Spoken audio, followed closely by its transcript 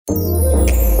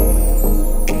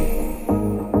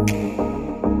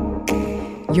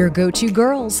Your go-to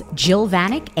girls, Jill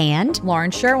Vanek and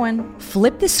Lauren Sherwin.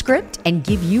 flip the script and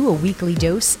give you a weekly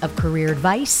dose of career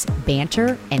advice,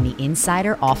 banter, and the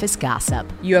insider office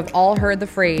gossip. You have all heard the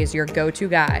phrase, your go-to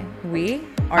guy. We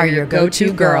Are your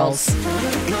go-to girls.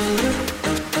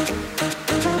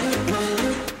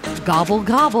 Gobble,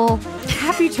 gobble.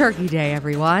 Happy Turkey Day,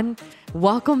 everyone.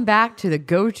 Welcome back to the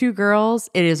Go-To Girls.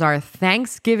 It is our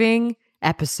Thanksgiving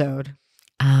episode.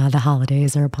 The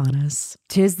holidays are upon us.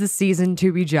 'Tis the season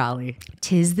to be jolly.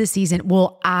 'Tis the season.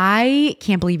 Well, I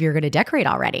can't believe you're going to decorate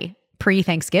already.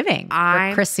 Pre-Thanksgiving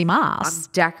for Chrissy I'm Moss.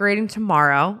 decorating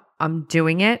tomorrow. I'm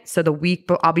doing it. So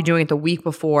I'll be doing it the week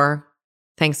before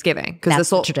Thanksgiving. Because That's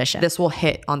the tradition. This will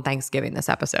hit on Thanksgiving, this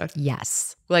episode.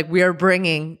 Yes. Like we are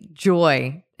bringing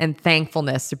joy and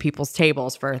thankfulness to people's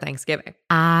tables for Thanksgiving.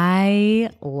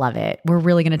 I love it. We're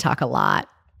really going to talk a lot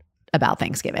about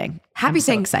Thanksgiving. I'm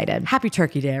so excited. Happy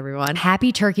Turkey Day, everyone.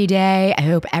 Happy Turkey Day. I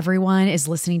hope everyone is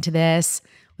listening to this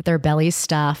with their bellies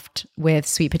stuffed with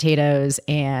sweet potatoes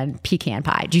and pecan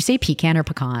pie. Do you say pecan or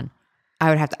pecan? I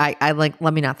would have to, I like,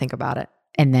 let me not think about it.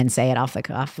 And then say it off the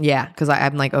cuff. Yeah, because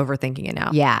I'm like overthinking it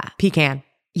now. Yeah. Pecan.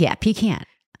 Yeah, pecan.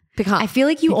 Pecan. I feel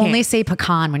like you Pecan. only say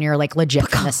pecan when you're like legit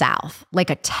from the South, like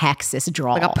a Texas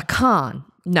drawl. Like a pecan.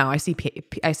 No, I say pecan.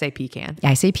 Yeah,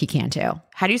 I say pecan too.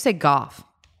 How do you say golf?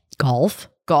 Golf?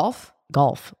 Golf?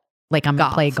 Golf. Like I'm going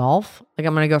to play golf? Like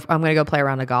I'm gonna go play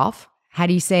around a golf. How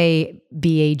do you say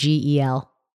BAGEL?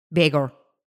 Bigger.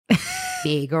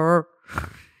 Bigger.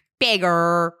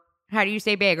 Bigger. How do you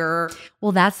say bigger?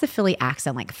 Well, that's the Philly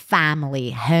accent, like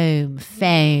family, home,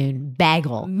 phone,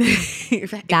 bagel.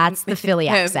 That's the Philly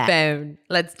accent. Phone.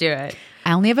 Let's do it.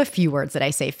 I only have a few words that I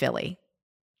say Philly.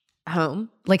 Home.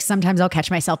 Like sometimes I'll catch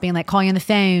myself being like, calling on the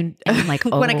phone. And I'm like,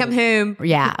 oh. When I come home.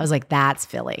 Yeah. I was like, that's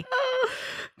Philly.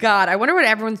 God, I wonder what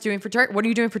everyone's doing for Turkey. What are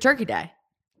you doing for Turkey Day?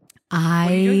 I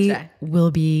today?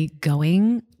 will be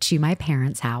going to my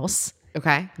parents' house.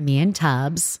 Okay. Me and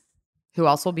Tubbs. Who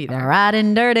else will be there?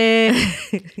 Riding dirty.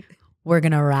 We're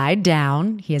going to ride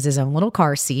down. He has his own little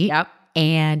car seat. Yep.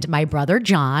 And my brother,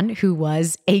 John, who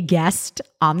was a guest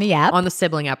on the app. On the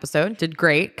sibling episode. Did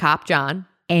great. Cop John.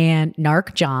 And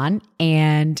Narc John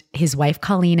and his wife,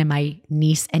 Colleen, and my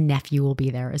niece and nephew will be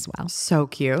there as well. So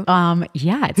cute.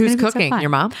 Yeah. It's Who's gonna be so cooking? fun. Your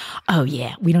mom? Oh,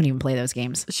 yeah. We don't even play those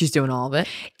games. She's doing all of it.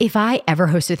 If I ever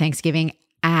hosted Thanksgiving,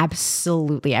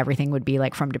 absolutely everything would be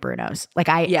like from DeBruno's. Like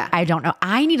I don't know.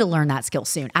 I need to learn that skill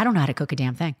soon. I don't know how to cook a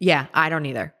damn thing. Yeah, I don't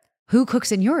either. Who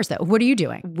cooks in yours though? What are you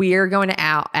doing? We're going to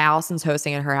Allison's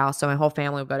hosting at her house, so my whole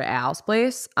family will go to Al's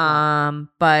place.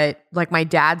 But like my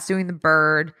dad's doing the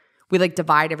bird. We like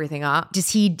divide everything up.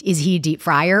 Is he a deep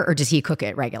fryer or does he cook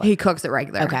it regular? He cooks it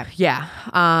regular. Okay. Yeah.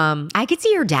 I could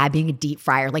see your dad being a deep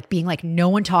fryer, like being like, no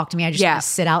one talk to me. I just want to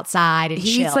sit outside and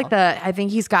he's chill. like I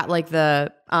think he's got like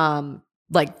the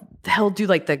like he'll do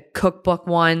like the cookbook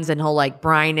ones and he'll like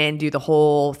brine it and do the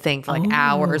whole thing for like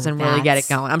hours and really get it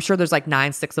going. I'm sure there's like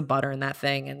 9 sticks of butter in that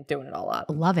thing and doing it all up.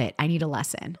 Love it. I need a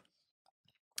lesson.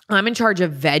 I'm in charge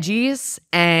of veggies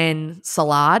and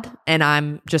salad and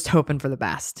I'm just hoping for the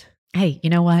best. Hey, you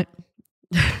know what?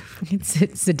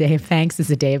 It's a day of thanks. It's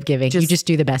a day of giving. You just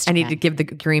do the best you I need can. to give the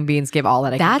green beans, give all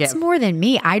that I can give. That's more than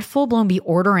me. I'd full blown be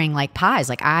ordering like pies.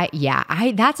 Like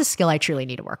that's a skill I truly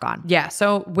need to work on. Yeah.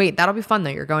 So wait, that'll be fun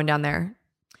though. You're going down there.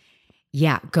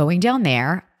 Yeah. Going down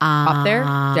there. Up there?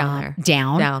 Down there.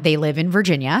 Down. They live in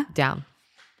Virginia. Down.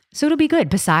 So it'll be good.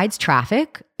 Besides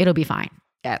traffic, it'll be fine.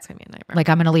 Yeah, it's gonna be a nightmare. Like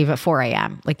I'm going to leave at 4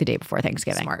 a.m. like the day before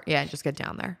Thanksgiving. Smart. Yeah, just get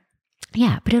down there.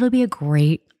 Yeah. But it'll be a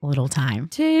great little time.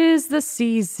 'Tis the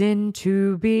season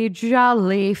to be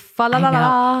jolly. Fa la la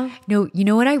la. No, you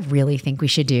know what I really think we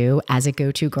should do as a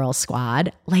go-to girl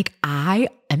squad? Like I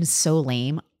am so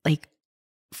lame. Like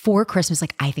for Christmas,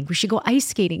 like I think we should go ice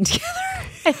skating together.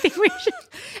 I think we should.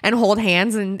 And hold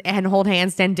hands and hold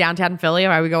hands in downtown Philly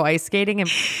while we go ice skating and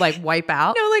like wipe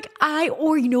out. No, like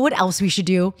or you know what else we should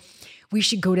do? We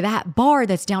should go to that bar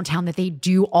that's downtown that they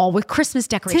do all with Christmas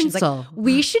decorations. Tinsel. Like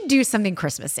we should do something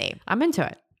Christmassy. I'm into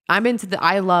it.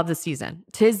 I love the season.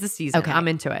 'Tis the season. Okay. I'm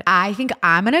into it. I think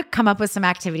I'm going to come up with some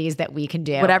activities that we can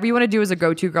do. Whatever you want to do as a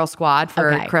go-to girl squad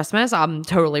for Okay. Christmas, I'm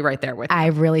totally right there with you. I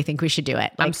really think we should do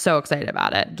it. I'm Like, so excited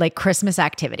about it. like Christmas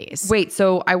activities. Wait,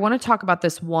 so I want to talk about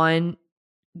this one.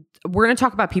 We're going to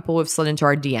talk about people who have slid into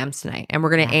our DMs tonight, and we're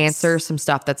going to answer some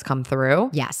stuff that's come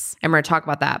through. Yes. And we're going to talk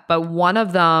about that. But one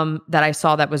of them that I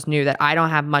saw that was new that I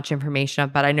don't have much information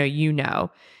of, but I know you know,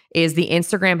 is the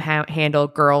Instagram handle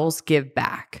Girls Give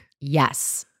Back.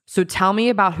 Yes. So tell me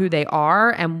about who they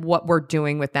are and what we're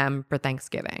doing with them for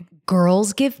Thanksgiving.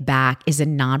 Girls Give Back is a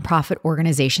nonprofit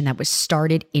organization that was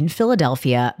started in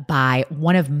Philadelphia by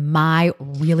one of my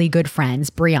really good friends,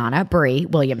 Brianna Brie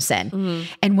Williamson,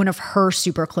 and one of her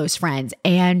super close friends.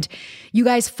 And you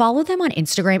guys follow them on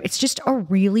Instagram. It's just a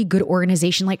really good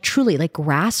organization, like truly like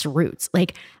grassroots.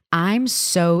 Like I'm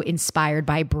so inspired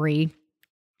by Brie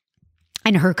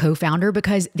and her co-founder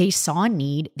because they saw a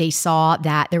need. They saw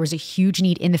that there was a huge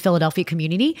need in the Philadelphia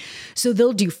community. So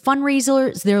they'll do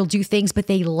fundraisers, they'll do things, but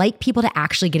they like people to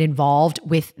actually get involved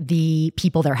with the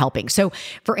people they're helping. So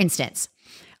for instance,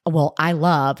 so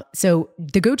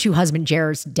the go-to husband,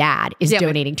 Jared's dad, is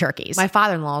donating turkeys. My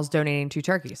father-in-law is donating 2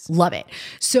 turkeys. Love it.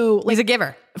 So He's a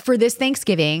giver. For this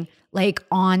Thanksgiving, like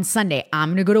on Sunday, I'm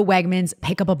going to go to Wegmans,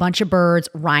 pick up a bunch of birds.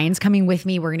 Ryan's coming with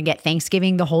me. We're going to get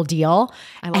Thanksgiving, the whole deal.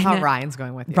 I love how Ryan's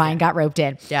going with you. Ryan got roped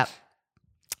in. Yep.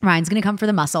 Ryan's going to come for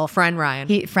the muscle. Friend Ryan.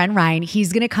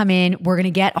 He's going to come in. We're going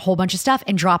to get a whole bunch of stuff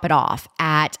and drop it off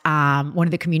at one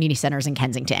of the community centers in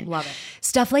Kensington. Love it.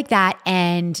 Stuff like that.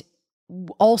 And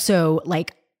also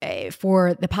like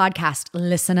for the podcast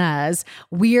listeners,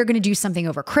 we are going to do something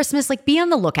over Christmas. Like be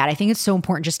on the lookout. I think it's so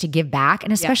important just to give back,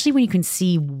 and especially when you can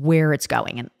see where it's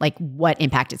going and like what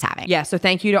impact it's having. Yeah. So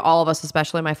thank you to all of us,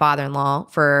 especially my father-in-law,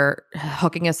 for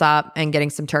hooking us up and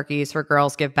getting some turkeys for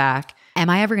Girls Give Back. Am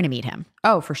I ever going to meet him?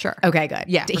 Oh, for sure. Okay, good.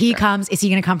 Yeah. He comes. Is he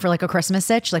going to come for like a Christmas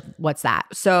sitch? Like what's that?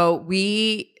 So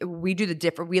we do the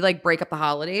different, we like break up the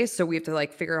holidays. So we have to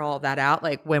like figure all of that out.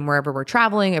 Like wherever we're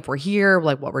traveling, if we're here,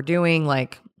 like what we're doing,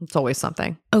 like it's always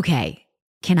something. Okay.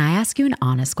 Can I ask you an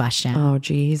honest question? Oh,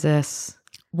 Jesus.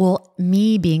 Well,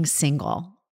 me being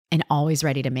single and always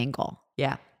ready to mingle.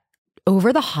 Yeah.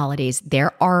 Over the holidays,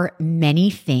 there are many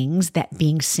things that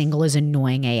being single is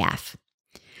annoying AF.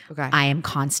 Okay. I am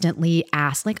constantly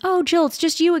asked like, oh, Jill, it's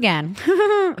just you again.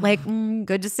 Like,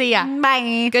 good to see ya.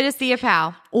 Bye. Good to see you,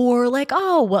 pal. Or like,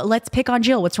 oh, well, let's pick on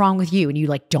Jill. What's wrong with you? And you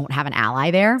like don't have an ally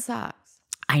there. Sucks.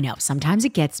 I know. Sometimes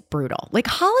it gets brutal. Like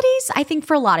holidays, I think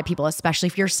for a lot of people, especially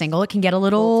if you're single, it can get a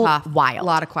little tough. wild. A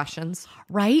lot of questions.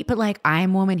 Right? But like, I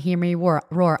am woman, hear me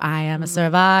roar. I am a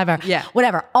survivor. Yeah.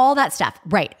 Whatever. All that stuff.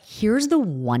 Right. Here's the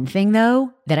one thing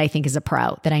though that I think is a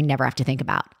pro that I never have to think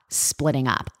about. Splitting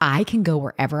up. I can go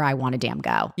wherever I want to damn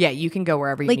go. Yeah, you can go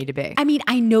wherever you need to be. I mean,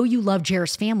 I know you love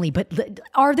Jared's family, but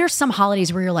are there some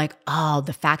holidays where you're like, oh,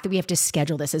 the fact that we have to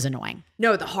schedule this is annoying?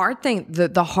 No, the hard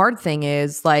thing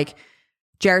is like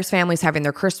Jared's family's having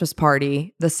their Christmas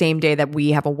party the same day that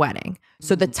we have a wedding.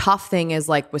 So the tough thing is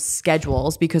like with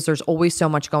schedules, because there's always so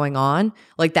much going on,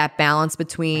 like that balance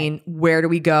between where do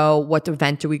we go, what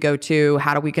event do we go to,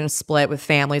 how do we going to split with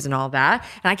families and all that.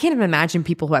 And I can't even imagine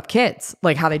people who have kids,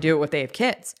 like how they do it if they have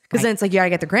kids. Because then it's like you got to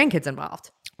get the grandkids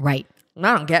involved. Right.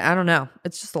 I don't know.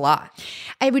 It's just a lot.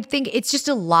 I would think it's just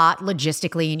a lot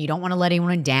logistically, and you don't want to let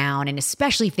anyone down. And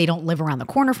especially if they don't live around the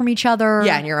corner from each other.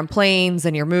 Yeah. And you're on planes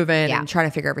and you're moving and trying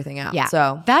to figure everything out. Yeah.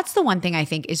 So that's the one thing I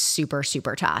think is super,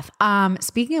 super tough.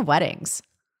 Speaking of weddings,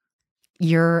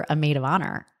 you're a maid of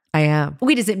honor. I am.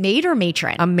 Wait, is it maid or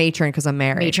matron? I'm matron because I'm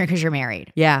married. Matron because you're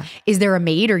married. Yeah. Is there a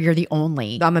maid or you're the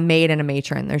only? I'm a maid and a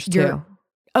matron. There's 2.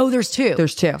 Oh, there's 2.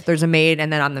 There's 2. There's a maid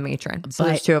and then I'm the matron. So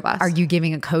there's 2 of us. Are you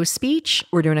giving a co-speech?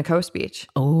 We're doing a co-speech.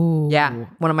 Oh. Yeah.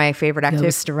 One of my favorite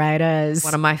activities. Ghostwriters.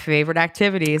 One of my favorite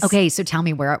activities. Okay, so tell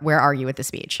me, where are you with the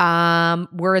speech?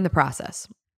 We're in the process.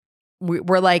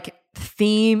 We're like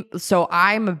theme. So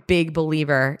I'm a big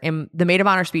believer in the maid of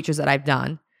honor speeches that I've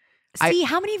done. See,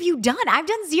 how many have you done? I've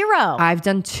done 0. I've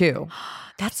done 2.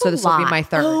 That's so a this lot. will be my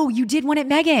 3rd. Oh, you did one at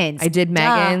Megan's. I did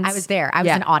Megan's. I was there. I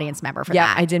was an audience member for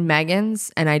that. I did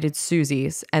Megan's and I did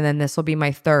Susie's, and then this will be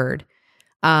my 3rd.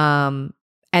 And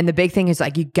the big thing is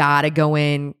like you got to go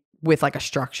in with like a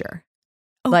structure.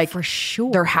 Oh, like for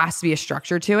sure. There has to be a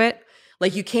structure to it.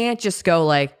 Like you can't just go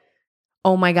like,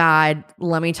 "Oh my God,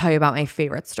 let me tell you about my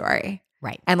favorite story."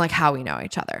 Right. And like how we know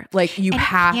each other. Like you and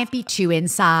have it can't be too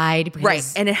inside. Right.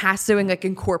 And it has to like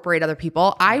incorporate other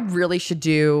people. I really should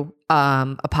do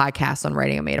a podcast on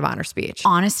writing a maid of honor speech.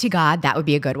 Honest to God, that would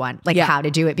be a good one. Like how to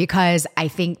do it, because I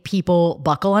think people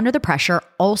buckle under the pressure.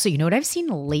 Also, you know what I've seen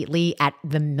lately at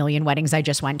the million weddings I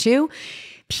just went to?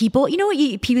 People, you know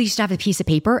what? People used to have a piece of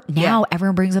paper. Now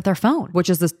everyone brings up their phone, which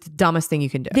is the dumbest thing you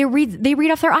can do. They read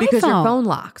off their iPhone because your phone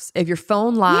locks. If your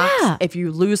phone locks, if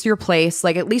you lose your place,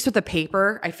 like at least with the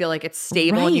paper, I feel like it's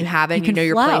stable and you have it. And you know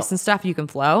your place and stuff. You can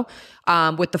flow.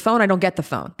 With the phone, I don't get the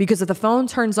phone, because if the phone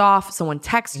turns off, someone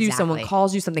texts you, someone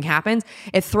calls you, something happens,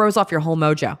 it throws off your whole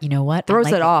mojo. You know what? Throws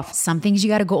it off. Some things you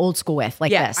got to go old school with,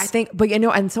 like this. I think. But you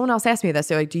know, and someone else asked me this.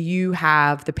 They're like, "Do you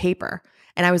have the paper?"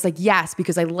 And I was like, yes,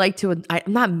 because I like to, I'm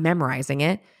not memorizing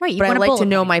it, Right, you but I want a like to bullet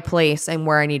know point. my place and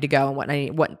where I need to go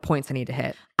and what points I need to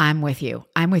hit. I'm with you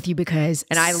because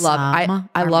And I love, some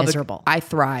I are love miserable. I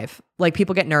thrive. Like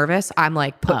people get nervous. I'm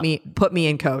like, put me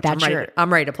in coach. That's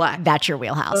I'm ready to play. That's your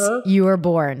wheelhouse. You were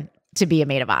born to be a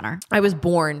maid of honor. I was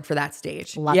born for that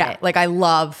stage. Love yeah. it. Like I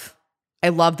love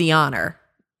the honor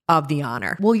of the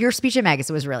honor. Well, your speech at Megas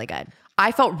was really good.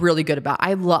 I felt really good about.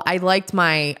 I liked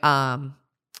my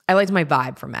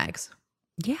vibe from Megs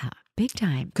Yeah, big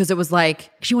time. because it was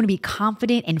like, Because you want to be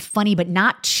confident and funny, but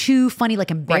not too funny, like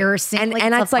embarrassing. and like,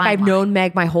 and it's it's a like fine I've line. known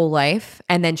Meg my whole life,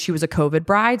 and then she was a COVID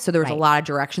bride, so there was a Right. lot of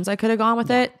directions I could have gone with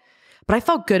it. But I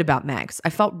felt good about Megs. I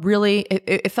felt really,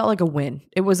 it felt like a win.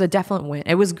 It was a definite win.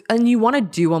 It was, and you want to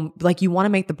do them like you want to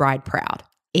make the bride proud.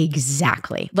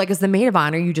 Exactly. Like as the maid of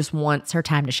honor, you just want It's her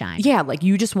time to shine. Yeah, like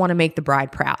you just want to make the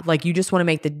bride proud. Like you just want to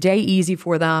make the day easy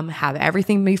for them, have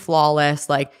everything be flawless.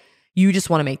 Like you just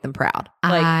want to make them proud.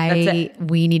 Like that's it.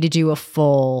 We need to do a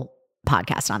full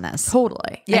podcast on this.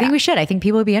 Totally. I think we should. I think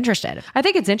people would be interested. I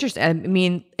think it's interesting. I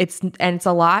mean, it's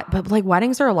a lot, but like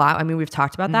weddings are a lot. I mean, we've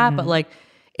talked about that, but like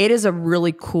it is a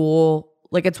really cool,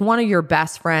 like it's one of your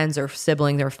best friends or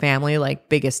siblings or family, like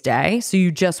biggest day. So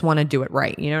you just want to do it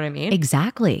right. You know what I mean?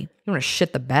 Exactly. You want to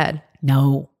shit the bed.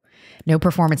 No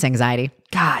performance anxiety.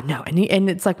 God, no. And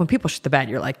it's like when people shit the bed,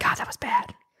 you're like, God, that was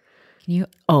bad.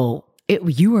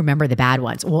 You remember the bad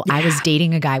ones. Well, I was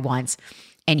dating a guy once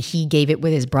and he gave it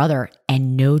with his brother,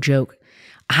 and no joke,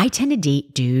 I tend to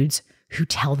date dudes who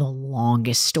tell the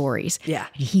longest stories. Yeah.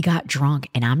 And he got drunk,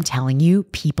 and I'm telling you,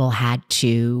 people had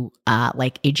to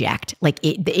like eject. Like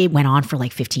it went on for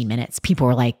like 15 minutes. People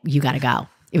were like, you got to go.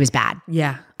 It was bad.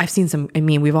 Yeah. I've seen some, I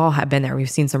mean, we've all been there. We've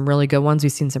seen some really good ones.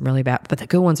 We've seen some really bad, but the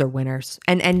good ones are winners.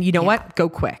 And you know what? Go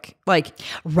quick. Like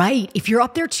Right. If you're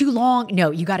up there too long, no,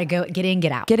 you got to go get in,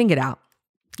 get out. get in, get out.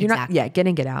 You're Exactly. not, get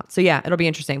in, get out. So yeah, it'll be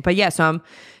interesting. But yeah, so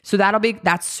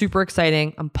that's super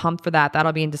exciting. I'm pumped for that.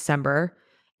 That'll be in December.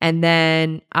 And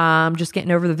then just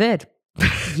getting over the vid.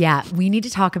 Yeah, we need to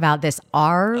talk about this.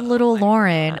 Our little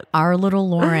Lauren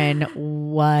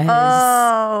was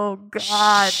Oh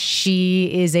God. she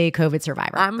is a COVID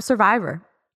survivor. I'm a survivor.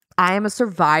 I am a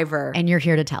survivor. And you're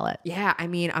here to tell it. Yeah, I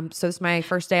mean, so this is my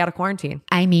first day out of quarantine.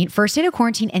 I mean, first day of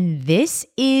quarantine, and this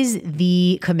is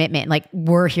the commitment. Like,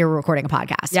 we're here recording a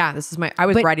podcast. Yeah, I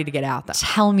was But- ready to get out though.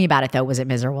 Tell me about it though. Was it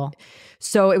miserable?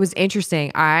 So it was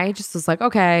interesting. I just was like,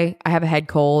 okay, I have a head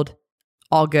cold,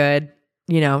 all good.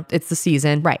 You know, it's the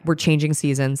season. Right. We're changing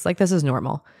seasons. Like, this is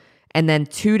normal. And then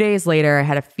 2 days later, I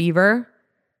had a fever.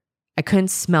 I couldn't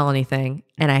smell anything,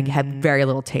 and I had very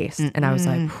little taste. And I was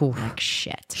like, whew, Like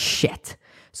shit. shit.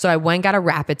 So I went and got a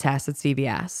rapid test at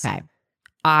CVS. Okay.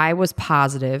 I was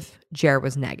positive. Jared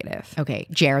was negative. Okay.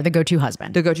 Jared, the go-to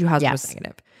husband. The go-to husband Yes. was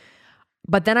negative.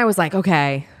 But then I was like,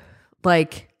 okay,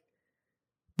 like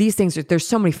these things, there's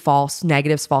so many false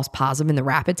negatives, false positive in the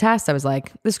rapid test. I was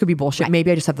like, this could be bullshit. Right.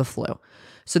 Maybe I just have the flu.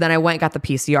 So then I went and got the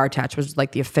PCR test, which is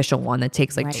like the official one that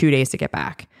takes like Right. 2 days to get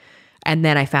back. And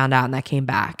then I found out and that came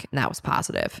back and that was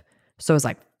positive. So I was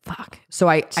like, fuck. So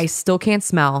I still can't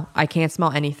smell. I can't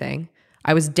smell anything.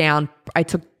 I was down. I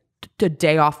took a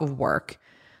day off of work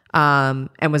and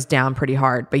was down pretty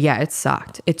hard. But yeah, it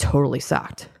sucked. It totally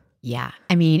sucked. Yeah.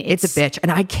 I mean, It's a bitch.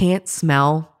 And I can't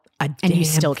smell a damn And you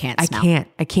still can't smell.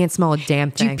 I can't smell a damn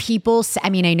Do thing. people say, I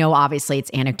mean, I know obviously it's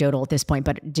anecdotal at this point,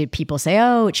 but did people say,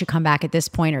 oh, it should come back at this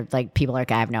point? Or like people are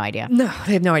like, I have no idea. No,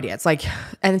 they have no idea. It's like,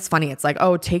 and it's funny. It's like,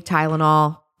 oh, take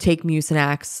Tylenol, take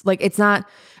Mucinex. Like, it's not,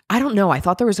 I don't know. I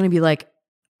thought there was going to be like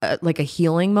a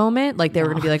healing moment. Like they were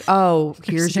going to be like, oh,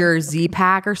 here's your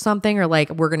Z-Pack or something. Or like,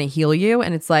 we're going to heal you.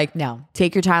 And it's like, No.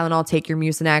 take your Tylenol, take your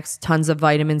Mucinex, tons of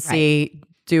vitamin C,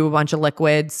 do a bunch of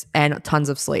liquids and tons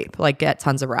of sleep, like get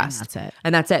tons of rest. That's it.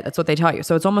 And that's it. That's what they tell you.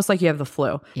 So it's almost like you have the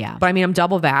flu. Yeah. But I mean, I'm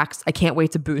double vaxxed. I can't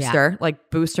wait to booster. Like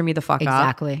booster me the fuck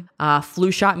Exactly. up.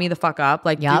 Flu shot me the fuck up.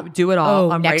 Like Yep. do it all.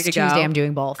 Oh, I'm next ready to go. Tuesday I'm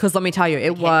doing both. Because let me tell you,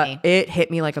 me. it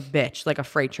hit me like a bitch, like a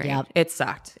freight train. Yep. It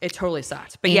sucked. It totally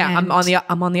sucked. But yeah, And- I'm on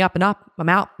the up and up. I'm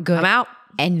out. Good. I'm out.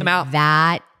 And I'm out.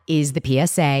 that is the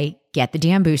PSA. Get the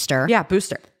damn booster. Yeah,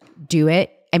 booster. Do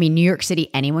it. I mean, New York City,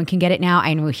 anyone can get it now.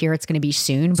 I know here it's going to be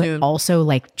soon, but also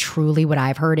like truly what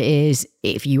I've heard is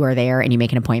if you are there and you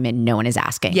make an appointment, no one is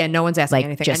asking. Yeah, no one's asking Like,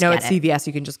 anything. I just know get at CVS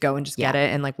you can just go and just get Yeah. it,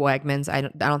 and like Wegmans, I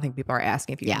don't think people are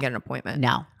asking if you can get an appointment.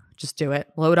 No, Just do it.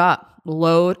 Load up.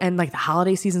 Load. And like the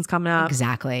holiday season's coming up.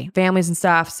 exactly. Families and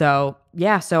stuff. So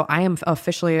yeah, so I am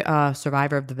officially a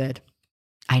survivor of the vid.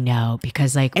 I know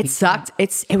because like It sucked.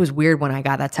 It was weird when I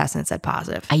got that test and it said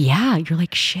positive. yeah, you're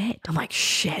like shit. I'm like,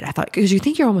 shit. I thought, because you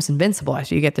think you're almost invincible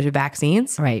after you get the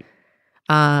vaccines. Right.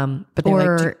 But they're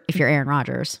Or like, if you're Aaron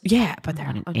Rodgers. yeah, but they're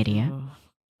What an idiot.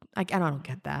 I don't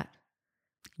get that.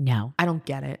 No, I don't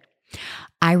get it.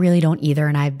 I really don't either.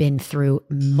 And I've been through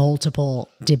multiple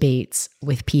debates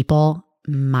with people.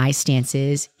 My stance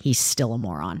is he's still a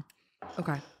moron.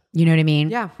 Okay. You know what I mean?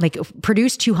 Yeah. Like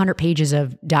produce 200 pages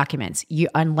of documents.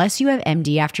 Unless you have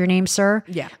MD after your name, sir.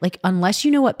 Yeah. Like unless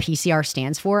you know what PCR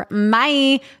stands for,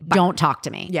 don't talk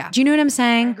to me. Yeah. Do you know what I'm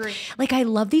saying? I agree. Like I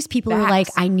love these people who are like,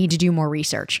 Facts. I need to do more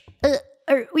research.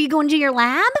 Are you going to your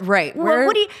lab? Right.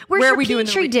 Where's where your are we doing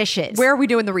Petri dishes? Where are we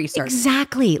doing the research?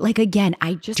 Exactly. Like again,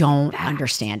 I just don't facts.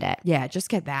 understand it. Yeah, just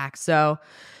get back. So,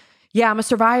 yeah, I'm a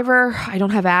survivor. I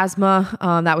don't have asthma.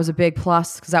 That was a big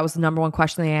plus because that was the number one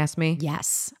question they asked me.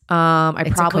 Yes. I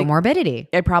It's probably a comorbidity.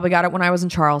 I probably got it when I was in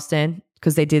Charleston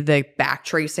because they did the back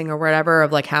tracing or whatever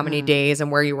of like how many days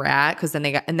and where you were at. Because then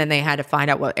they had to find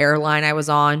out what airline I was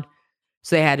on.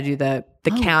 So they had to do the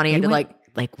county and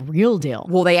like real deal.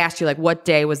 well, they asked you like what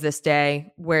day was this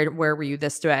day? Where were you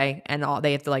this day? And all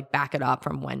they have to like back it up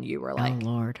from when you were like, oh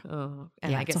Lord. and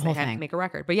Yeah, I it's guess a they whole had to thing. make a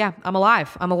record. But yeah, I'm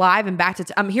alive. I'm alive and back to.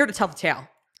 I'm here to tell the tale.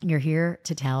 You're here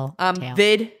to tell the tale.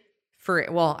 Vid for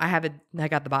well, I have it. I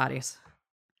got the bodies.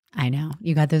 I know.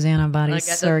 You got those antibodies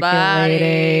I got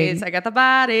circulating. the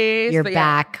bodies. You're But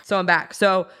yeah, back. so I'm back.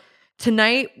 So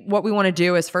tonight, what we want to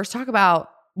do is first talk about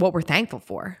what we're thankful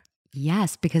for.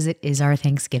 Yes, because it is our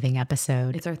Thanksgiving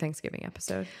episode. It's our Thanksgiving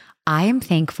episode. I am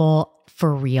thankful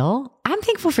for real. I'm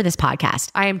thankful for this podcast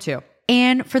I am too.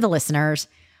 and for the listeners,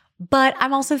 but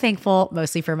I'm also thankful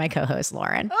mostly for my co-host,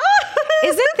 Lauren.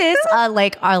 Isn't this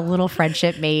like our little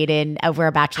friendship made in over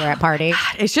a bachelorette party?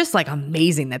 It's just like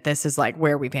amazing that this is like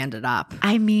where we've ended up.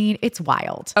 I mean, it's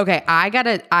wild. Okay, I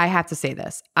have to say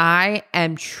this. I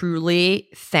am truly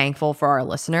thankful for our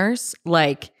listeners.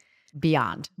 Like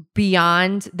Beyond.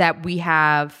 that we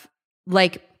have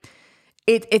like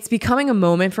it's becoming a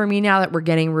moment for me now that we're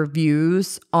getting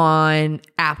reviews on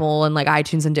Apple and like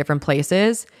iTunes and different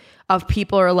places of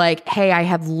people are like, hey, I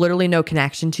have literally no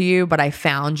connection to you, but I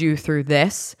found you through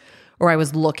this, or I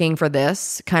was looking for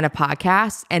this kind of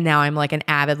podcast. And now I'm like an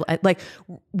avid, like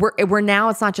we're now,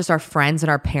 it's not just our friends and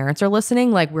our parents are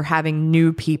listening. Like we're having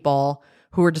new people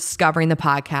who are discovering the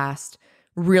podcast,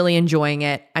 really enjoying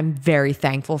it. I'm very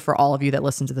thankful for all of you that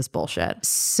listen to this bullshit.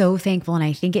 So thankful. And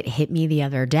I think it hit me the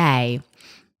other day.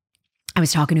 I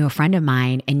was talking to a friend of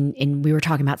mine and we were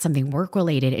talking about something work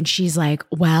related. And she's like,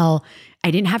 well,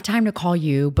 I didn't have time to call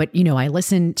you, but you know, I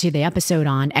listened to the episode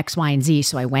on X, Y, and Z.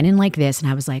 So I went in like this and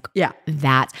I was like, Yeah.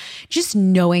 that's just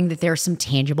knowing that there are some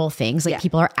tangible things, like Yeah.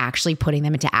 people are actually putting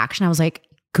them into action. I was like,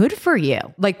 good for you.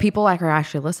 Like people like are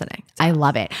actually listening. I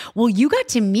love it. Well, you got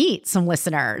to meet some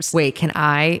listeners. Wait, can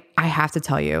I have to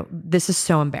tell you, this is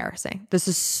so embarrassing. This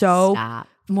is so Stop.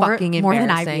 fucking more than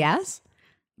embarrassing. IBS?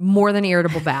 More than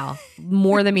irritable bowel,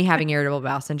 more than me having irritable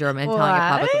bowel syndrome and telling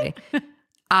it publicly.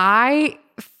 I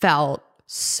felt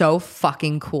so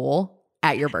fucking cool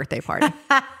at your birthday party.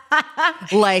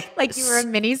 like You were a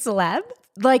mini celeb?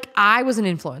 like I was an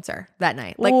influencer that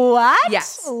night. Like What?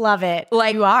 yes. Love it.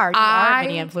 Like, you are I- a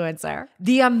mini influencer.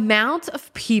 the amount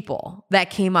of people that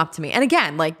came up to me, and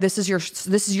again, like this is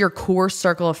your core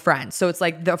circle of friends. So it's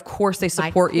like, of course they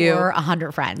support you.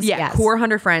 100 friends. Yeah, Yes. core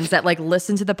 100 friends that like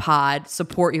listen to the pod,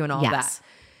 support you and all Yes. that.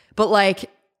 But like,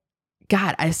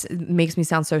 God, it makes me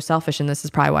sound so selfish, and this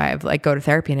is probably why I've like go to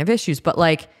therapy and have issues. But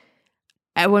like,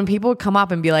 when people would come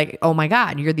up and be like, "Oh my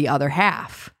God, you're the other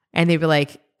half," and they'd be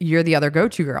like, "You're the other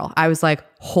go-to girl," I was like,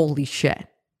 "Holy shit!"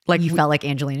 Like You felt like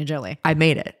Angelina Jolie. I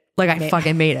made it. Like I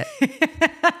fucking made it.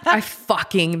 I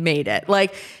fucking made it.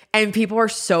 Like, and people were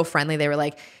so friendly. They were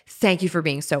like, thank you for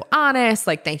being so honest.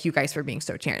 Like, thank you guys for being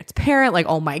so transparent. Like,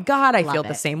 oh my God, I feel the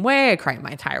it. same way. I cried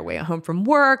my entire way home from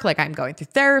work. Like I'm going through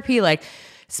therapy. Like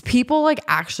people like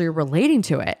actually relating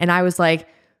to it. And I was like,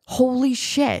 holy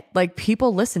shit. Like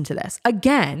people listen to this.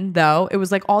 Again, though, it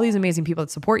was like all these amazing people that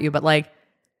support you, but like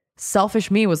selfish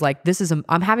me was like,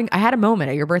 I had a moment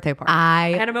at your birthday party. I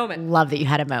had a moment. love that you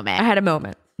had a moment. I had a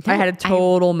moment. I had a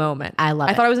total moment. I love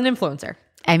I it. thought I was an influencer.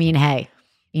 I mean, hey,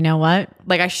 you know what?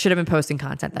 Like I should have been posting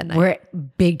content that night. We're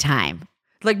big time.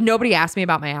 Like nobody asked me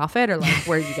about my outfit or like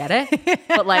where did you get it?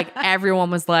 But like everyone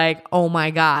was like, "Oh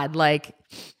my God, like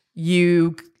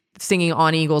you singing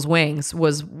On Eagle's Wings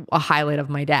was a highlight of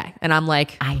my day." And I'm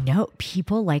like, I know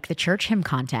people like the church hymn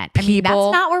content. I mean,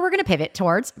 People- that's not where we're going to pivot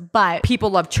towards, but people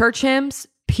love church hymns.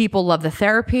 People love the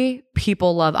therapy.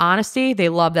 People love honesty. They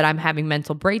love that I'm having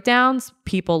mental breakdowns.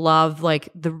 People love like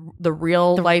the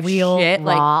real life real shit.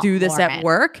 raw Like do this Lauren. at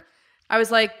work. I was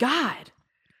like, God,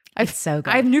 It's so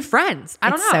good. I have new friends. I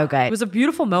don't It's know. so good. It was a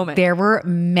beautiful moment. There were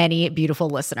many beautiful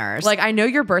listeners. Like, I know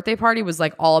your birthday party was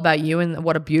like all about you and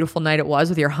what a beautiful night it was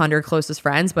with your 100 closest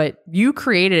friends, but you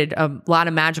created a lot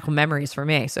of magical memories for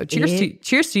me. So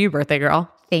cheers to you, birthday girl.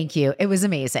 Thank you. It was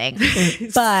amazing.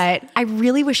 But I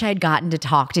really wish I had gotten to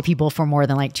talk to people for more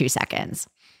than like 2 seconds.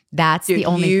 That's the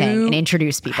only thing, and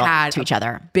introduce people to each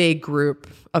other. Big group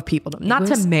of people, not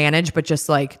to manage, but just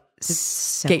like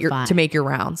So to make your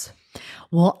rounds.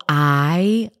 Well,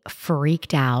 I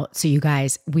freaked out. So you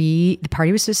guys, the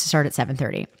party was supposed to start at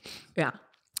 7:30. Yeah.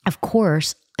 Of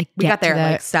course, like We got there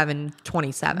at like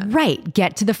 7:27. Right.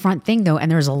 Get to the front thing though, and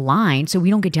there's a line. So we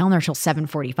don't get down there till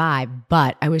 7:45.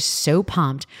 But I was so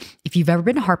pumped. If you've ever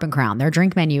been to Harp and Crown, their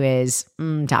drink menu is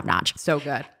top notch. So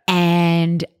good.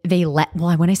 And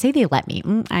when I say they let me,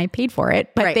 I paid for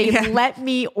it, but they let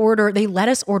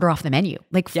us order off the menu,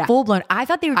 like full blown. I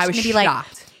thought they were just going to be like,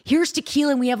 here's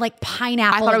tequila and we have like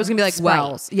pineapple. I thought it was going to be like Sprite.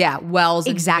 Wells. Yeah. Wells.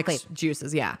 Exactly. And mixed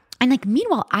juices. Yeah. And like,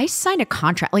 meanwhile, I signed a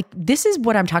contract. Like, this is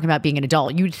what I'm talking about being an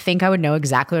adult. You'd think I would know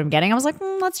exactly what I'm getting. I was like,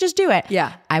 let's just do it.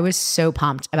 Yeah. I was so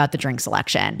pumped about the drink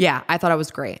selection. Yeah. I thought it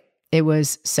was great. It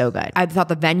was so good. I thought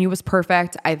the venue was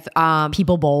perfect.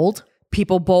 People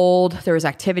bowled. There was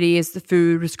activities. The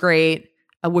food was great.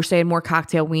 I wish they had more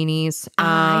cocktail weenies.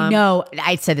 I know.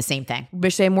 I said the same thing.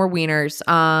 Wish they had more wieners.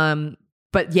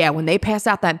 But yeah, when they passed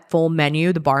out that full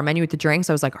menu, the bar menu with the drinks,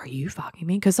 I was like, are you fucking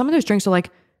me? Because some of those drinks are like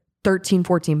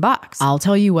 $13-$14. I'll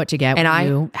tell you what to get And when I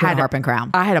you had Harp and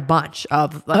Crown. I had a bunch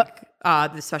of like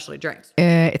the specialty drinks.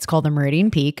 It's called the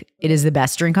Meridian Peak. It is the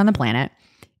best drink on the planet.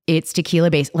 It's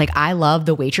tequila based. Like, I love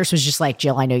the waitress was just like,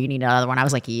 Jill, I know you need another one. I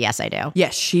was like, yes, I do.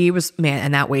 Yes, she was, man,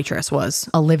 and that waitress was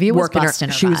Olivia was working busting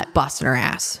her She was butt. busting her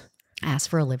ass. Ask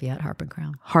for Olivia at Harp and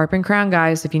Crown. Harp and Crown,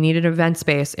 guys, if you needed an event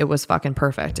space, it was fucking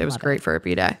perfect. It was great for a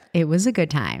B-Day. It was a good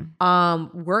time.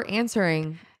 We're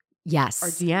answering Yes. our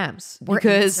DMs We're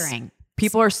because answering.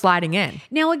 people are sliding in.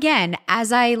 Now, again,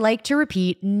 as I like to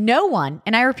repeat, no one,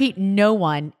 and I repeat, no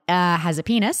one has a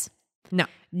penis. No.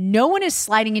 No one is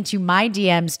sliding into my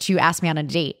DMs to ask me on a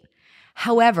date.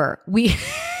 However,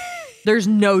 There's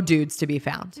no dudes to be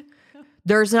found.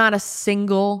 There's not a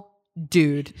single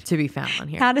dude to be found on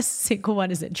here. not a single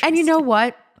one is interested. And you know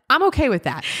what? I'm okay with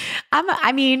that.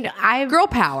 I Girl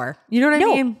power. You know what I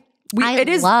mean? It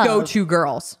is go-to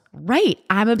girls. Right.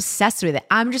 I'm obsessed with it.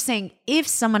 I'm just saying, if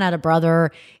someone had a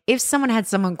brother, if someone had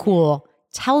someone cool,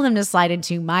 tell them to slide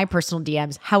into my personal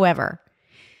DMs. However,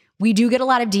 we do get a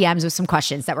lot of DMs with some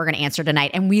questions that we're going to answer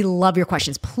tonight, and we love your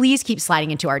questions. Please keep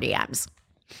sliding into our DMs.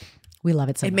 We love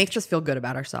it so much. It makes us feel good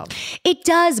about ourselves. It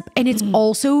does. And it's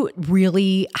also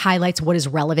really highlights what is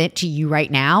relevant to you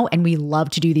right now. And we love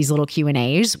to do these little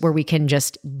Q&As where we can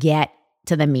just get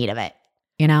to the meat of it,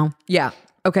 you know? Yeah.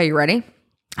 Okay, you ready?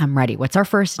 I'm ready. What's our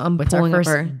first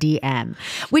DM?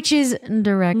 Which is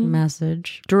direct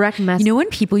message. Direct message. You know, when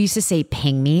people used to say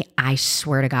ping me, I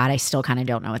swear to God, I still kind of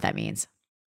don't know what that means.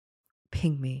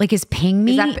 Ping me. Like, is ping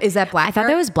me? Is that BlackBerry? I thought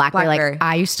that was BlackBerry. BlackBerry. Like,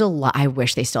 I used to I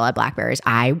wish they still had Blackberries.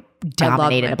 I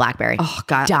dominated a BlackBerry. Oh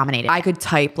God. Dominated. I could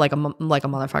type like a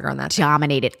motherfucker on that.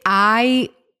 Dominated. I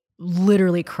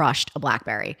literally crushed a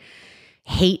BlackBerry.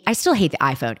 I still hate the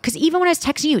iPhone because even when I was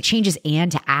texting you, it changes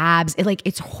and to abs.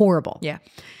 It's horrible. Yeah.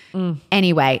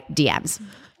 Anyway, DMs.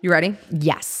 You ready?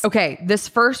 Yes. Okay. This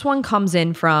first one comes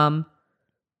in from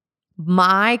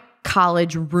my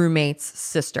college roommate's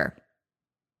sister.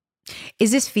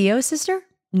 Is this Fio's sister?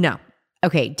 No.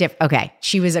 Okay. Okay.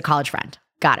 She was a college friend.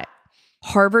 Got it.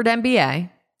 Harvard MBA.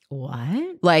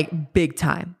 What? Like big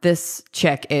time. This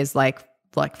chick is like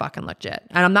fucking legit.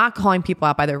 And I'm not calling people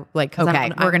out by their like.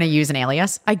 Okay. We're going to use an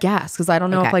alias. I guess. Cause I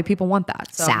don't know Okay. if like people want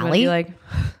that. So I'm gonna Sally? be like,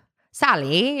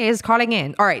 Sally is calling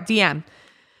in. All right. DM.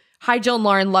 Hi, Jill and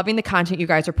Lauren. Loving the content you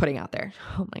guys are putting out there.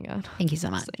 Oh my God. Thank you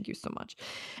so much. Thank you so much.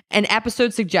 An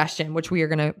episode suggestion, which we are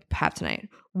going to have tonight.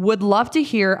 Would love to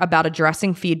hear about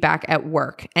addressing feedback at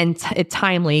work and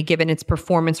timely given its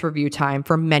performance review time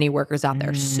for many workers out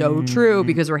there. So true,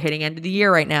 because we're hitting end of the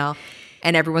year right now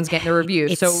and everyone's getting the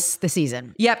reviews. It's the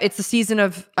season. Yep, it's the season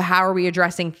of how are we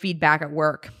addressing feedback at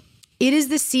work. It is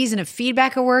the season of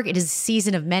feedback at work. It is the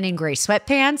season of men in gray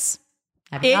sweatpants.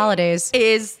 Happy holidays. It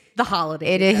is the holiday.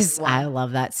 It is. everyone. I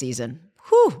love that season.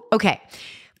 Whew. Okay.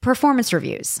 Performance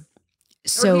reviews.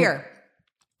 So Here.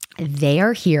 they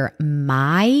are here.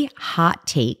 My hot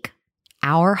take,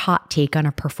 our hot take on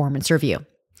a performance review.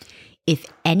 If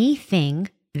anything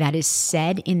that is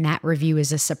said in that review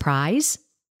is a surprise,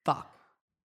 Fuck.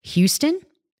 Houston,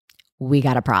 we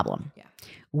got a problem. Yeah.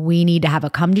 We need to have a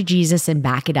come to Jesus and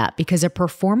back it up, because a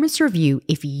performance review,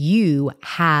 if you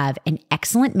have an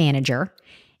excellent manager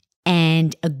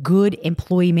and a good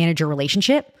employee manager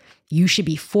relationship, You should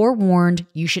be forewarned.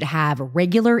 You should have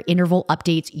regular interval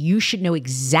updates. You should know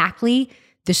exactly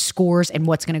the scores and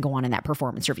what's going to go on in that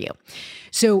performance review.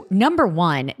 So number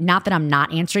one, not that I'm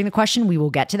not answering the question, we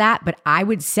will get to that, but I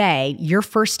would say your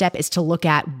first step is to look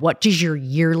at what does your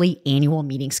yearly annual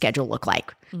meeting schedule look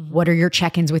like? What are your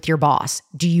check-ins with your boss?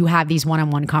 Do you have these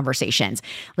one-on-one conversations?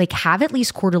 Like have at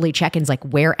least quarterly check-ins, like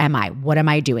where am I? What am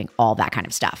I doing? All that kind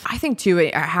of stuff. I think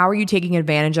too, how are you taking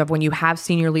advantage of when you have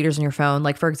senior leaders on your phone?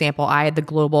 Like for example, I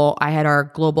had our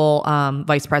global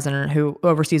vice president who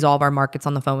oversees all of our markets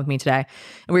on the phone with me today.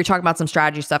 And we were talking about some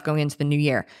strategy stuff going into the new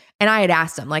year. And I had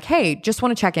asked him like, hey, just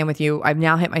want to check in with you. I've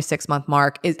now hit my 6-month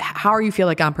mark. How are you feel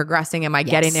like I'm progressing? Am I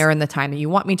getting there in the time that you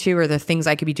want me to? Or the things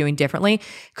I could be doing differently?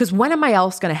 Because when am I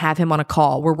else going to have him on a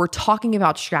call where we're talking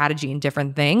about strategy and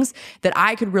different things that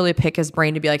I could really pick his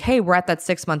brain to be like, hey, we're at that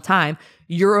 6-month time.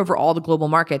 You're over all the global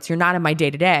markets. You're not in my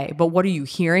day-to-day, but what are you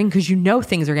hearing? Because you know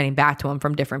things are getting back to him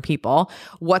from different people.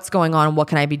 What's going on? What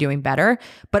can I be doing better?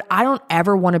 But I don't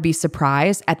ever want to be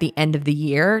surprised at the end of the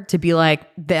year to be like,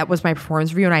 that was my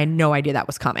performance review and I had no idea that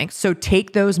was coming. So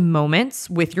take those moments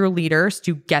with your leaders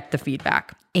to get the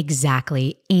feedback.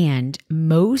 Exactly. And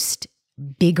most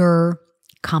bigger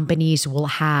companies will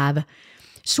have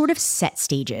sort of set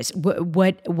stages.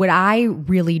 What I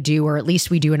really do, or at least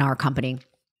we do in our company,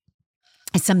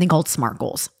 it's something called SMART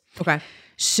goals. Okay.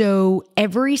 So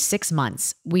every 6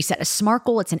 months, we set a SMART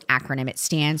goal. It's an acronym. It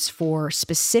stands for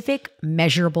specific,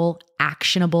 measurable,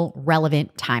 actionable,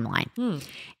 relevant timeline.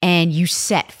 And you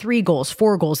set 3 goals,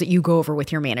 4 goals that you go over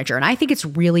with your manager. And I think it's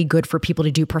really good for people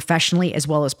to do professionally as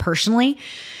well as personally.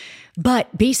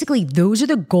 But basically, those are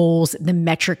the goals, the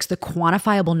metrics, the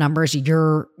quantifiable numbers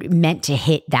you're meant to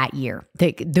hit that year.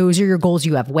 Those are your goals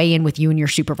you have weigh in with you and your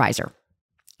supervisor.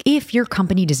 If your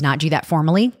company does not do that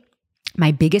formally,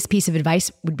 my biggest piece of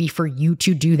advice would be for you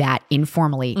to do that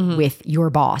informally with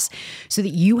your boss so that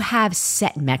you have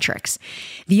set metrics.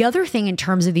 The other thing in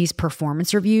terms of these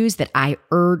performance reviews that we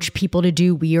urge people to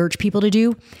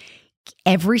do,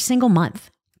 every single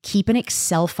month, keep an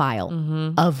Excel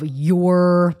file of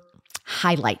your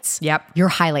highlights, your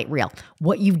highlight reel,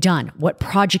 what you've done, what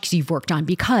projects you've worked on,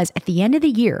 because at the end of the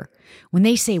year, when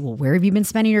they say, well, where have you been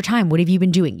spending your time? What have you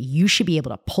been doing? You should be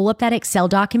able to pull up that Excel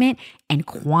document and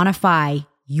quantify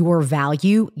your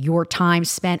value, your time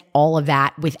spent, all of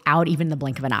that without even the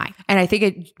blink of an eye. And I think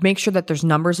it makes sure that there's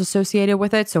numbers associated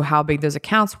with it. So how big those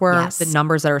accounts were, the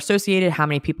numbers that are associated, how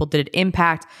many people did it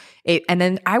impact. And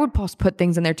then I would put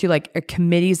things in there too, like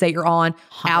committees that you're on,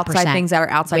 100%. Outside things that are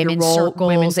outside women's your role, circles,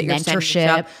 women's that you're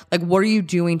mentorship. Like what are you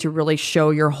doing to really show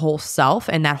your whole self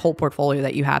and that whole portfolio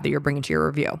that you have that you're bringing to your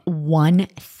review?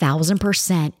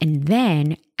 1000%. And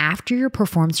then after your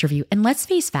performance review, and let's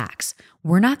face facts,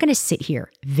 we're not going to sit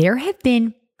here. There have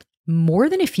been more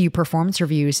than a few performance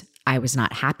reviews. I was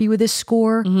not happy with a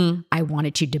score. I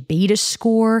wanted to debate a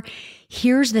score.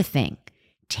 Here's the thing.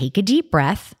 Take a deep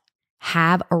breath,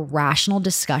 have a rational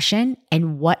discussion.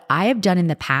 And what I have done in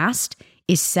the past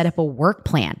is set up a work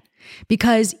plan,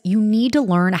 because you need to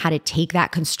learn how to take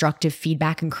that constructive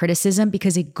feedback and criticism,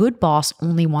 because a good boss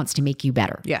only wants to make you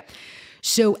better. Yeah.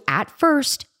 So at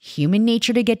first, human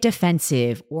nature to get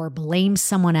defensive or blame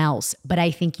someone else. But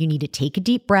I think you need to take a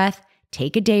deep breath,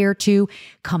 take a day or two,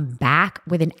 come back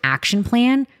with an action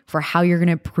plan for how you're going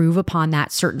to improve upon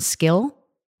that certain skill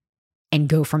and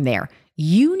go from there.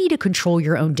 You need to control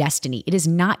your own destiny. It is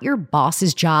not your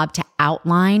boss's job to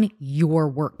outline your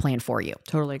work plan for you.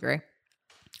 Totally agree.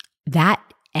 That,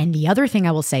 and the other thing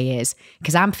I will say is,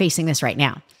 because I'm facing this right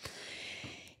now,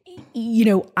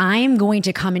 I am going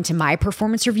to come into my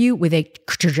performance review with a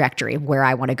trajectory of where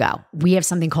I want to go. We have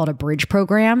something called a bridge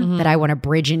program that I want to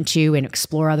bridge into and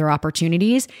explore other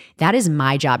opportunities. That is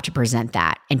my job to present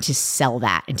that and to sell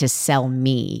that and to sell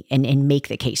me and make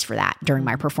the case for that during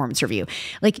my performance review.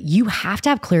 Like, you have to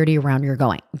have clarity around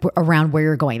where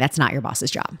you're going. That's not your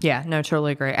boss's job. Yeah, no,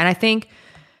 totally agree. And I think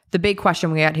the big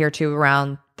question we got here too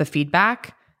around the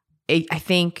feedback, I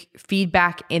think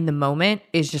feedback in the moment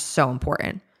is just so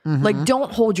important. Like,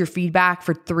 don't hold your feedback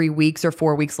for 3 weeks or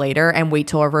 4 weeks later and wait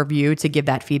till a review to give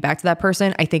that feedback to that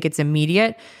person. I think it's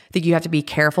immediate. I think you have to be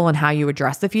careful in how you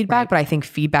address the feedback, but I think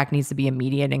feedback needs to be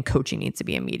immediate and coaching needs to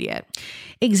be immediate.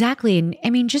 Exactly. And I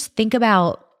mean, just think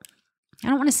about, I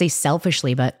don't want to say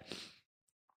selfishly, but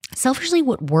selfishly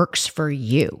what works for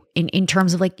you in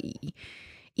terms of like,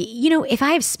 if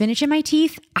I have spinach in my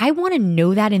teeth, I want to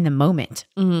know that in the moment.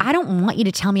 I don't want you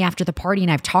to tell me after the party and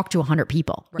I've talked to 100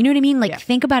 people. Right. You know what I mean? Like,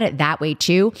 think about it that way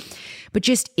too. But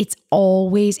just, it's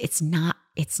not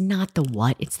the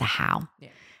what, it's the how. Yeah.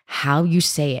 How you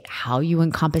say it, how you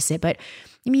encompass it. But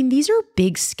I mean, these are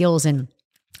big skills. And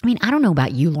I mean, I don't know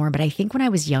about you, Lauren, but I think when I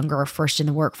was younger or first in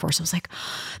the workforce, I was like,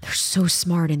 oh, they're so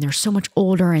smart and they're so much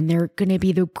older and they're going to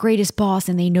be the greatest boss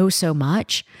and they know so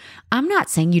much. I'm not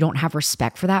saying you don't have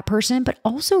respect for that person, but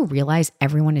also realize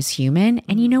everyone is human.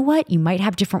 And you know what? You might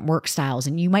have different work styles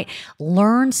and you might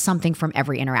learn something from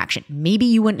every interaction. Maybe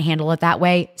you wouldn't handle it that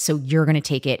way, so you're going to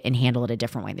take it and handle it a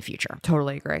different way in the future.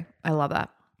 Totally agree. I love that.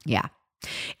 Yeah.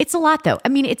 It's a lot though. I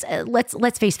mean, it's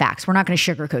let's face facts. We're not going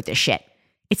to sugarcoat this shit.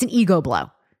 It's an ego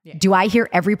blow. Yeah. Do I hear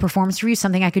every performance review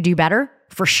something I could do better?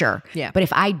 For sure. Yeah. But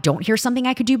if I don't hear something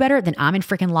I could do better, then I'm in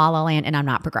freaking la la land and I'm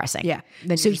not progressing. Yeah.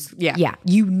 Then so yeah,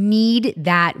 you need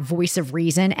that voice of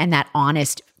reason and that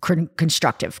honest,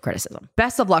 constructive criticism.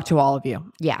 Best of luck to all of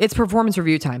you. Yeah. It's performance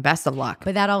review time. Best of luck.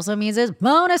 But that also means it's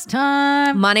bonus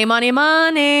time. Money, money,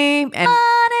 money. And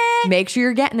make sure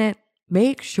you're getting it.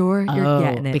 Make sure you're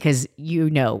getting it. Because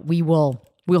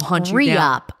we'll hunt you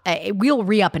down. We'll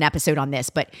re-up an episode on this,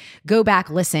 but go back,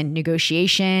 listen,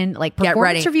 negotiation, like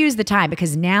performance review is the time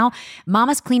because now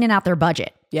mama's cleaning out their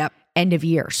budget. Yep. End of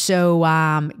year. So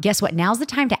guess what? Now's the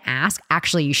time to ask.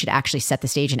 Actually, you should actually set the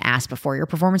stage and ask before your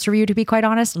performance review, to be quite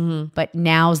honest. Mm-hmm. But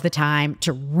now's the time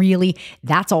to really,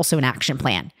 that's also an action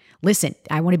plan. Listen,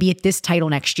 I want to be at this title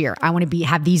next year. I want to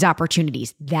have these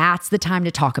opportunities. That's the time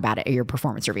to talk about it at your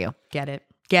performance review. Get it.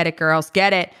 Get it, girls.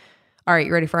 Get it. All right,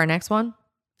 you ready for our next one?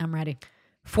 I'm ready.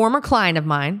 Former client of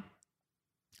mine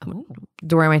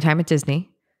during my time at Disney.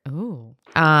 Oh,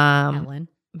 Helen.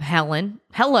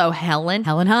 Hello, Helen.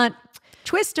 Helen Hunt.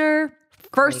 Twister.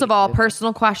 First of all,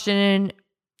 personal question.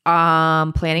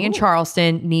 Planning in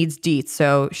Charleston needs deets.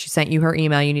 So she sent you her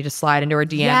email. You need to slide into her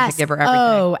DM to give her everything.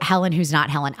 Oh, Helen, who's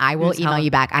not Helen. I will email you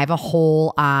back. I have a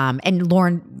whole, and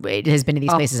Lauren has been to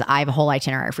these places. I have a whole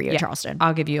itinerary for you at Charleston.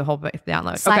 I'll give you a whole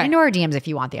download. Slide into our DMs if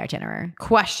you want the itinerary.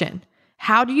 Question.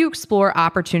 How do you explore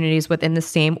opportunities within the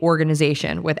same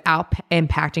organization without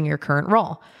impacting your current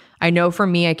role? I know for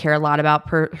me, I care a lot about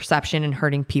perception and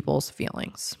hurting people's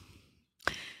feelings.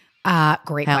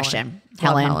 Great question.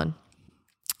 Helen.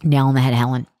 Nail on the head,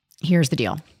 Helen. Here's the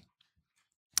deal.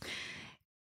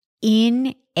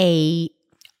 I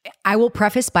will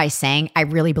preface by saying I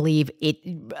really believe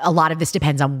a lot of this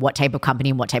depends on what type of company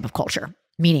and what type of culture.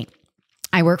 Meaning,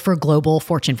 I work for a global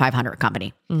Fortune 500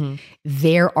 company. Mm-hmm.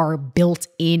 There are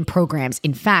built-in programs.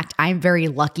 In fact, I'm very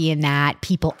lucky in that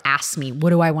people ask me, what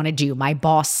do I want to do? My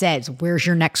boss says, where's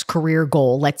your next career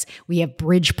goal? We have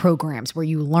bridge programs where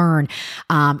you learn.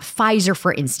 Pfizer,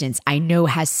 for instance, I know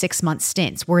has 6-month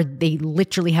stints where they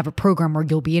literally have a program where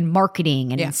you'll be in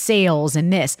marketing and in sales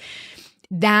and this.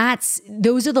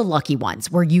 Those are the lucky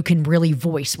ones where you can really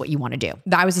voice what you want to do.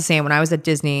 I was the same when I was at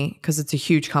Disney because it's a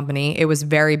huge company. It was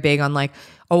very big on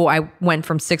I went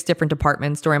from 6 different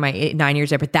departments during my 9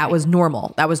 years there, but that was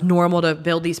normal. That was normal to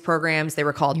build these programs. They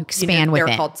were called, they were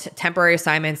called temporary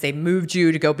assignments. They moved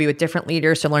you to go be with different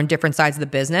leaders to learn different sides of the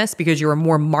business because you were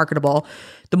more marketable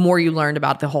the more you learned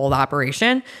about the whole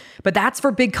operation. But that's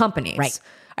for big companies. Right.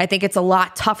 I think it's a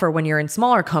lot tougher when you're in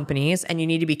smaller companies and you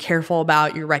need to be careful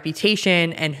about your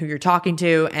reputation and who you're talking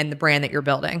to and the brand that you're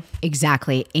building.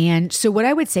 Exactly. And so what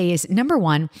I would say is, number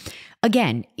one,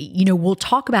 again, we'll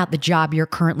talk about the job you're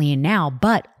currently in now,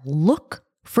 but look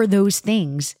for those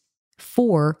things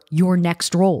for your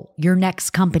next role, your next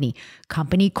company.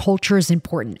 Company culture is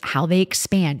important, how they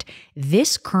expand.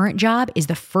 This current job is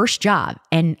the first job.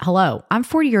 And hello, I'm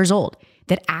 40 years old.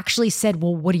 That actually said,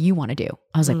 well, what do you want to do?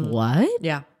 I was like, what?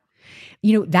 Yeah.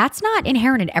 That's not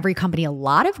inherent in every company. A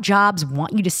lot of jobs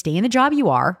want you to stay in the job you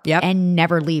are and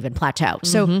never leave and plateau.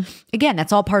 So again,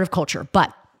 that's all part of culture.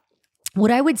 But what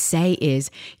I would say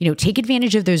is, take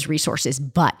advantage of those resources.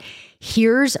 But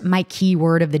here's my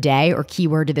keyword of the day or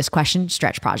keyword to this question: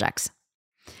 stretch projects.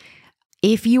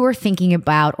 If you are thinking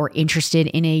about or interested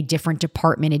in a different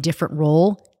department, a different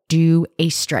role, do a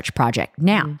stretch project.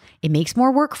 Now, it makes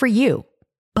more work for you,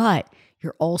 but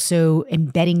you're also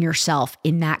embedding yourself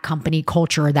in that company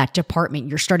culture or that department.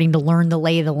 You're starting to learn the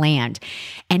lay of the land.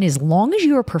 And as long as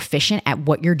you are proficient at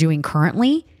what you're doing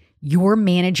currently, your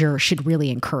manager should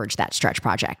really encourage that stretch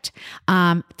project.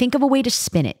 Think of a way to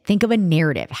spin it. Think of a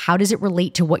narrative. How does it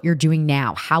relate to what you're doing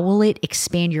now? How will it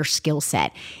expand your skill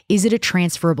set? Is it a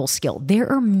transferable skill?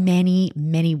 There are many,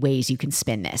 many ways you can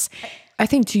spin this. I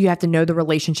think too, you have to know the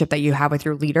relationship that you have with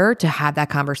your leader to have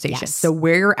that conversation. Yes. So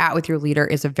where you're at with your leader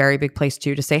is a very big place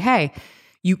too, to say, hey,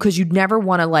 because you'd never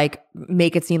want to like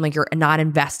make it seem like you're not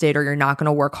invested or you're not going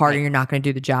to work hard or you're not going to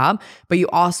do the job. But you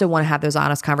also want to have those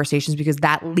honest conversations because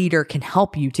that leader can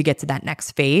help you to get to that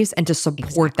next phase and to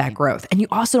support that growth. And you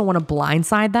also don't want to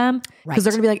blindside them because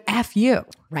they're going to be like, F you.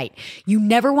 Right. You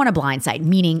never want to blindside,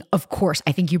 meaning, of course,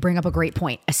 I think you bring up a great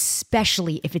point,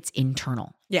 especially if it's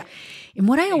internal. Yeah. And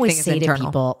what I always say to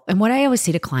people, and what I always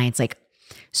say to clients, like,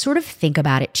 sort of think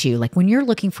about it too. Like when you're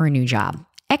looking for a new job,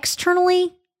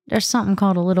 externally, there's something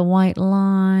called a little white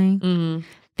lie. Mm-hmm.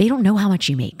 They don't know how much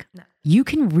you make. No. You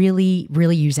can really,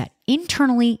 really use that.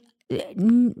 Internally,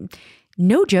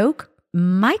 no joke,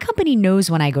 my company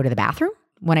knows when I go to the bathroom,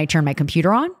 when I turn my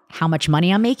computer on, how much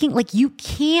money I'm making. Like you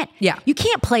can't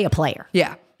play a player.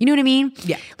 Yeah. You know what I mean?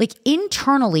 Yeah. Like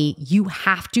internally, you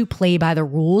have to play by the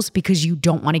rules because you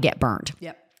don't want to get burned.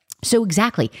 Yep. So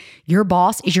exactly, your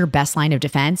boss is your best line of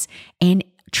defense, and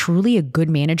truly a good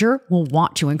manager will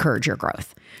want to encourage your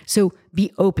growth. So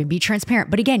be open, be transparent.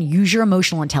 But again, use your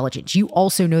emotional intelligence. You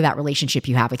also know that relationship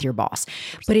you have with your boss,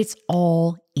 but it's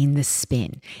all in the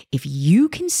spin. If you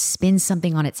can spin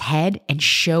something on its head and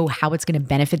show how it's going to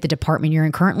benefit the department you're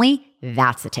in currently,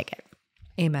 that's the ticket.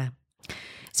 Amen.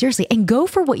 Seriously, and go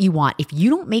for what you want. If you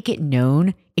don't make it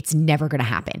known, it's never going to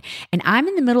happen. And I'm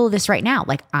in the middle of this right now.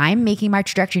 Like I'm making my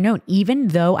trajectory known. Even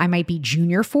though I might be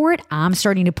junior for it, I'm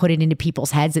starting to put it into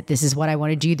people's heads that this is what I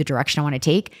want to do, the direction I want to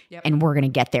take, and we're going to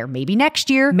get there. Maybe next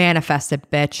year. Manifest it,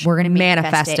 bitch. We're going to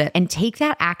manifest it and take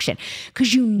that action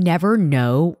because you never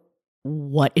know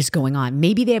what is going on.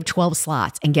 Maybe they have 12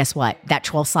 slots and guess what? That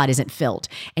 12 slot isn't filled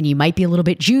and you might be a little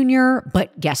bit junior,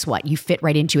 but guess what? You fit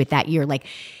right into it that year. Like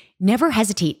never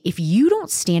hesitate. If you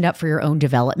don't stand up for your own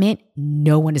development,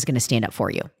 no one is going to stand up for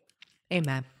you.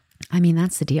 Amen. I mean,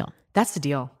 that's the deal. That's the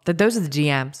deal. Those are the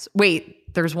GMs.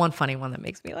 Wait, there's one funny one that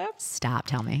makes me laugh. Stop,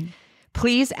 tell me.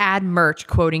 Please add merch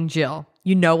quoting Jill.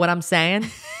 You know what I'm saying?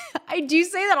 I do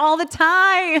say that all the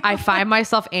time. I find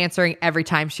myself answering every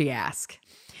time she asks.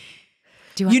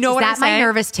 You know what I'm saying? That's my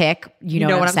nervous tick. You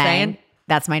know what I'm saying?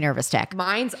 That's my nervous tick.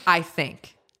 Mine's I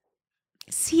think.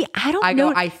 See, I don't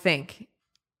know. I think.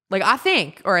 Like I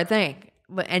think or I think.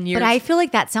 And but I feel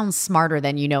like that sounds smarter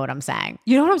than you know what I'm saying.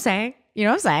 You know what I'm saying? You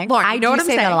know what I'm saying? Lauren, I know what I'm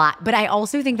saying that a lot, but I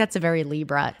also think that's a very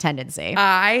Libra tendency.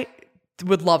 I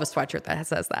would love a sweatshirt that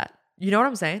says that. You know what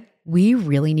I'm saying? We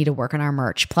really need to work on our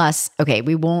merch. Plus, okay,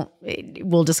 we'll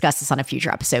discuss this on a future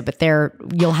episode, but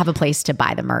you'll have a place to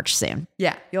buy the merch soon.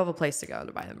 Yeah, you'll have a place to go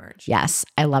to buy the merch. Yes,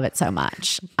 I love it so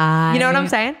much. You know what I'm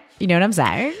saying? You know what I'm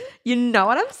saying? You know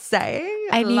what I'm saying?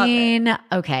 I mean,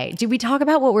 okay. Did we talk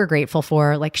about what we're grateful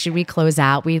for? Like, should we close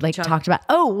out? We talked about,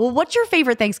 what's your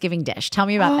favorite Thanksgiving dish? Tell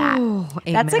me about that.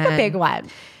 Amen. That's like a big one.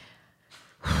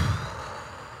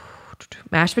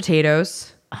 Mashed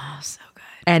potatoes. Oh, so good.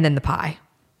 And then the pie.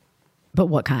 But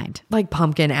what kind? Like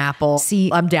pumpkin, apple. See,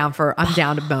 I'm down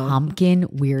to bone. Pumpkin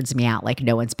weirds me out like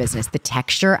no one's business. The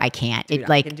texture, I can't. Dude,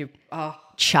 I can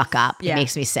chuck up. Yeah. It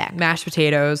makes me sick. Mashed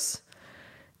potatoes,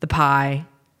 the pie.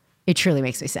 It truly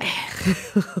makes me sick.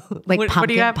 Like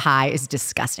pumpkin pie is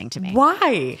disgusting to me.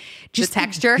 Why? Just the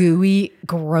texture? Gooey,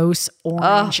 gross,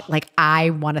 orange. Ugh. Like I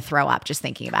want to throw up just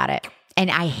thinking about it.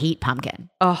 And I hate pumpkin.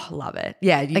 Oh, love it.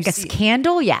 Yeah. Like a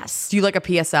candle, yes. Do you like a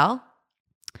PSL?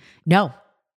 No.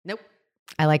 Nope.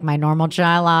 I like my normal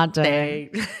chai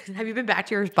latte. Have you been back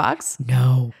to your Bucks?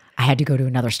 No. I had to go to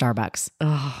another Starbucks.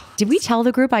 Oh, did we tell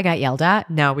the group I got yelled at?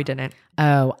 No, we didn't.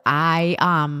 Oh, I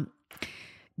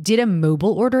did a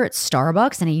mobile order at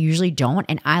Starbucks and I usually don't.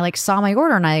 And I saw my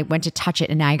order and I went to touch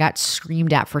it and I got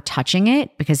screamed at for touching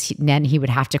it because then he would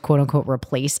have to quote unquote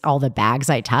replace all the bags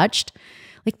I touched.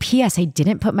 Like, P.S. I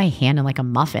didn't put my hand in like a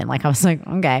muffin. Like I was like,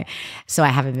 okay. So I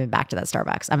haven't been back to that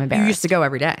Starbucks. I'm embarrassed. You used to go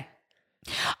every day.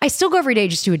 I still go every day,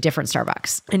 just to a different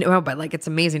Starbucks. I know, but it's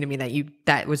amazing to me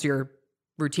that was your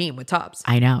routine with Tubbs.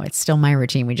 I know. It's still my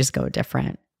routine. We just go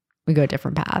different. We go a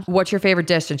different path. What's your favorite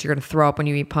dish since you're going to throw up when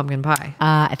you eat pumpkin pie?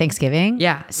 At Thanksgiving?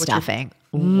 Yeah. Stuffing.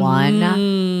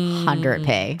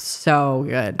 100p. So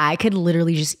good. I could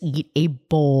literally just eat a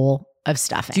bowl of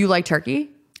stuffing. Do you like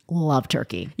turkey? Love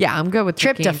turkey. Yeah, I'm good with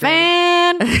turkey.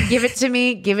 Tryptophan. Give it to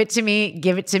me. Give it to me.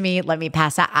 Give it to me. Let me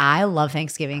pass out. I love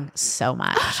Thanksgiving so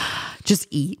much. Just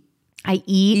eat. I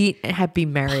eat and be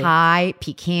merry. Pie,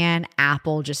 pecan,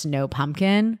 apple, just no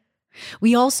pumpkin.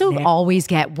 We also always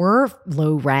we're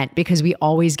low rent because we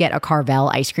always get a Carvel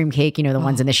ice cream cake, the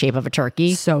ones in the shape of a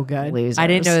turkey. So good. Losers. I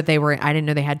didn't know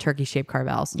they had turkey shaped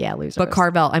Carvels. Yeah, losers. But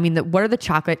Carvel, I mean, what are the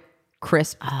chocolate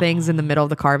crisp things in the middle of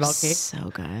the Carvel cake?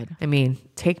 So good. I mean,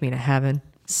 take me to heaven.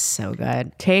 So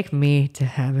good. Take me to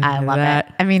heaven. I love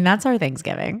it. I mean, that's our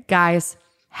Thanksgiving. Guys,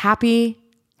 happy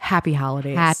Happy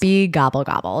holidays. Happy gobble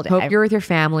gobble day. Hope you're with your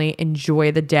family.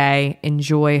 Enjoy the day.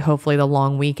 Enjoy, hopefully, the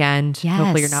long weekend. Yes.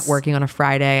 Hopefully, you're not working on a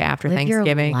Friday after Live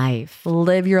Thanksgiving. your life.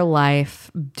 Live your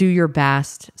life. Do your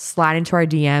best. Slide into our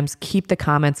DMs. Keep the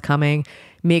comments coming.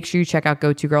 Make sure you check out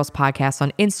Go To Girls Podcast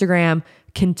on Instagram.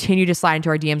 Continue to slide into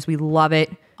our DMs. We love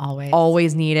it.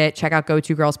 Always need it. Check out Go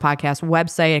To Girls Podcast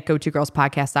website at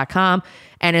gotogirlspodcast.com.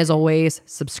 And as always,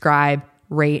 subscribe,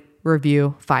 rate,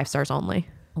 review, 5 stars only.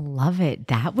 Love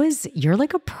it. You're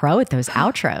like a pro at those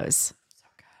outros.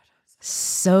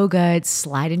 So good.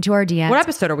 Slide into our DMs. What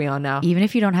episode are we on now? Even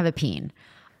if you don't have a peen.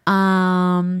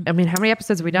 I mean, how many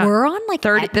episodes have we done? We're on like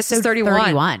 30. This is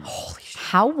 31. Holy shit.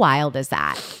 How wild is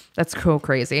that? That's cool.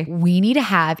 Crazy. We need to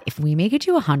have, if we make it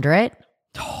to 100,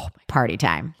 party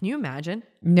time. Can you imagine?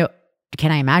 No. Can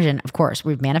I imagine? Of course.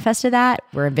 We've manifested that.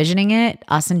 We're envisioning it.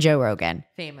 Us and Joe Rogan.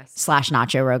 Famous. / not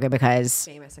Joe Rogan because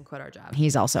Famous and quit our job.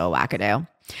 he's also a wackadoo.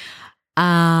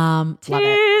 Love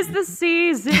it. 'Tis the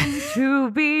season to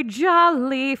be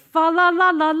jolly. Fa la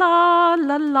la la la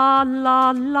la la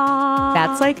la la.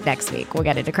 That's like next week. We'll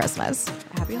get into Christmas.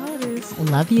 Happy holidays.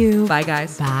 Love you. Bye,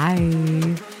 guys.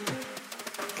 Bye.